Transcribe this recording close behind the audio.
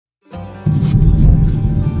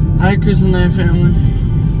Hi, Kris and Larry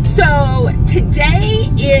family. So today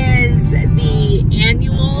is the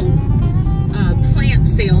annual plant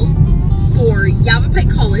sale for Yavapai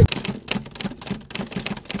College.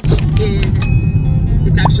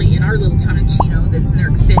 It's actually in our little town of Chino. That's in their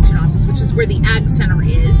extension office, which is where the Ag Center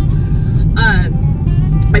is.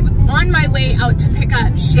 I'm on my way out to pick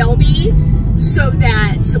up Shelby so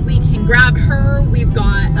that we can grab her. We've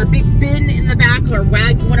got a big bin in the back, or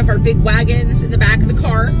one of our big wagons in the back of the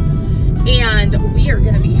car. And we are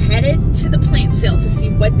going to be headed to the plant sale to see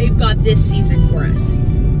what they've got this season for us.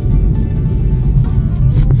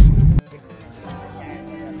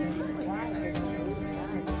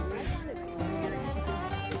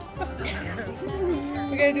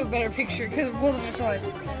 We gotta do a better picture because we'll just like.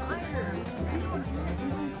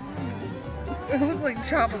 It looked like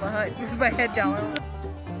Jabba the Hutt with my head down.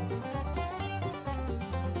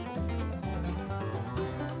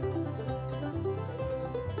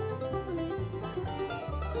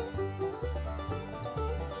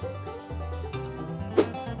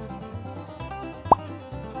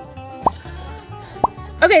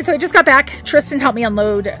 Okay, so I just got back. Tristan helped me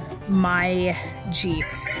unload my Jeep.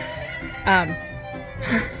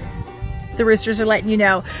 The roosters are letting you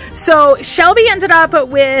know. So Shelby ended up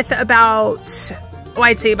with about, oh,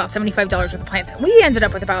 I'd say about $75 worth of plants. We ended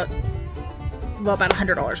up with about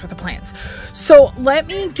 $100 worth of plants. So let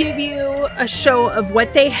me give you a show of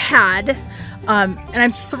what they had. And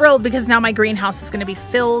I'm thrilled because now my greenhouse is going to be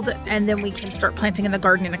filled and then we can start planting in the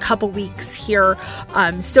garden in a couple weeks here.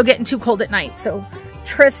 Still getting too cold at night. So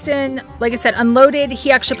Tristan, like I said, unloaded. He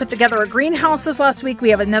actually put together a greenhouse this last week. We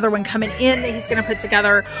have another one coming in that he's going to put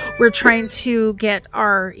together. We're trying to get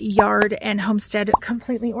our yard and homestead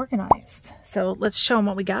completely organized. So let's show them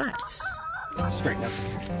what we got. Straighten up.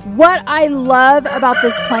 What I love about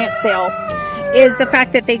this plant sale is the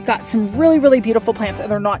fact that they've got some really, really beautiful plants and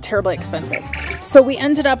they're not terribly expensive. So we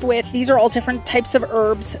ended up with, these are all different types of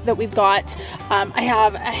herbs that we've got. I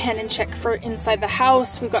have a hen and chick for inside the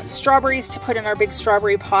house. We've got strawberries to put in our big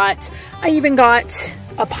strawberry pot. I even got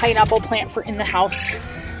a pineapple plant for in the house.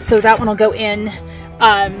 So that one will go in.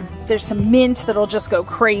 There's some mint that'll just go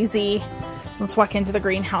crazy. So let's walk into the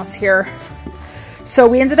greenhouse here. So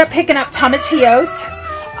we ended up picking up tomatillos.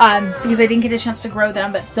 Because I didn't get a chance to grow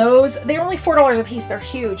them, but those, they're only $4 a piece. They're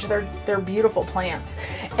huge. They're beautiful plants.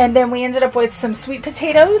 And then we ended up with some sweet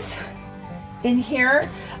potatoes in here.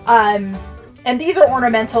 And these are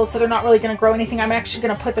ornamental, so they're not really going to grow anything. I'm actually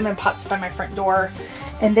going to put them in pots by my front door.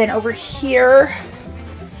 And then over here,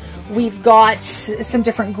 we've got some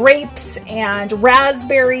different grapes and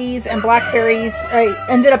raspberries and blackberries. I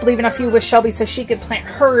ended up leaving a few with Shelby so she could plant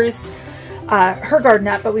hers. Her garden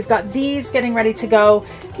up, but we've got these getting ready to go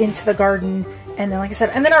into the garden. And then, like I said,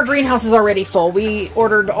 and then our greenhouse is already full. We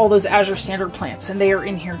ordered all those Azure Standard plants and they are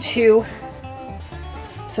in here too.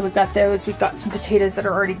 So we've got those. We've got some potatoes that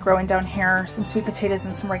are already growing down here, some sweet potatoes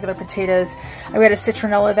and some regular potatoes. We got a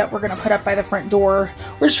citronella that we're going to put up by the front door.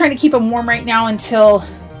 We're just trying to keep them warm right now until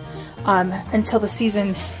the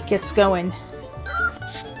season gets going.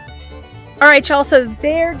 All right, y'all, so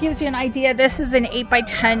there gives you an idea. This is an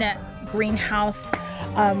 8x10 greenhouse.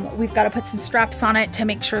 We've got to put some straps on it to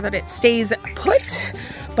make sure that it stays put,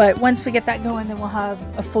 but once we get that going, then we'll have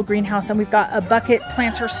a full greenhouse. And we've got a bucket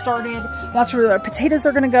planter started. That's where our potatoes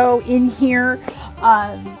are going to go in here.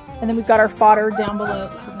 And then we've got our fodder down below,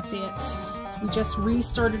 so you can see it. So we just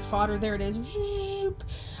restarted fodder. There it is.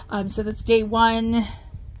 So that's day one.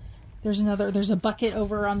 There's a bucket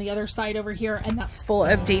over on the other side over here, and that's full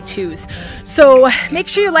of day twos. So make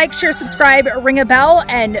sure you like, share, subscribe, ring a bell,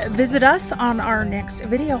 and visit us on our next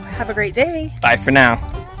video. Have a great day. Bye for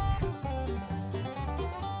now.